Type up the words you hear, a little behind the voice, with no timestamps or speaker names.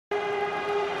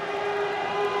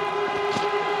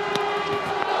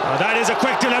That is a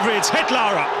quick delivery. It's hit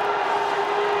Lara.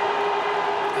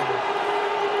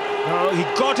 Now he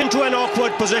got into an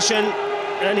awkward position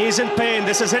and he's in pain.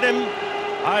 This has hit him,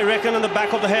 I reckon, on the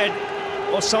back of the head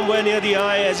or somewhere near the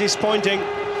eye as he's pointing.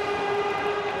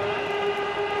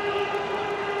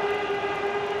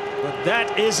 But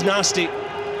that is nasty.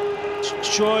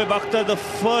 Shoaib Akthar, the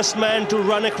first man to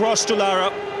run across to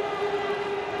Lara.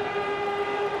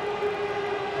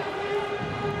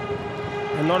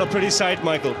 And not a pretty sight,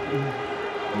 Michael.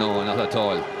 No, not at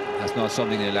all. That's not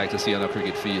something they like to see on a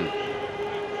cricket field.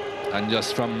 And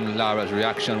just from Lara's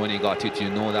reaction when he got it, you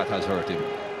know that has hurt him.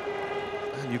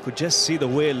 And you could just see the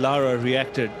way Lara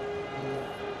reacted.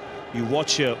 You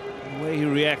watch here, the way he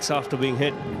reacts after being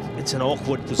hit. It's an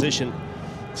awkward position.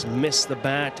 He's missed the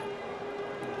bat.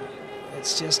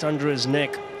 It's just under his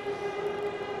neck.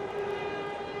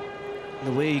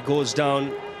 The way he goes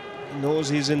down, he knows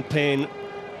he's in pain.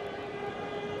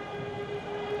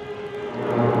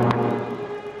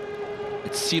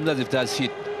 It seemed as if that's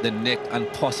hit the neck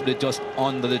and possibly just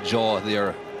under the jaw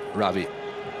there, Ravi.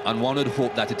 And one would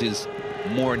hope that it is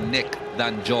more neck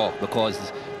than jaw,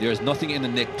 because there's nothing in the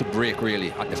neck to break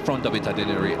really, at the front of it at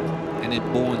any rate. Any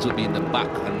bones would be in the back,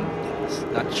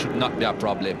 and that should not be a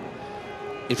problem.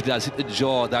 If it has hit the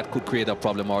jaw, that could create a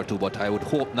problem or two, but I would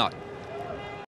hope not.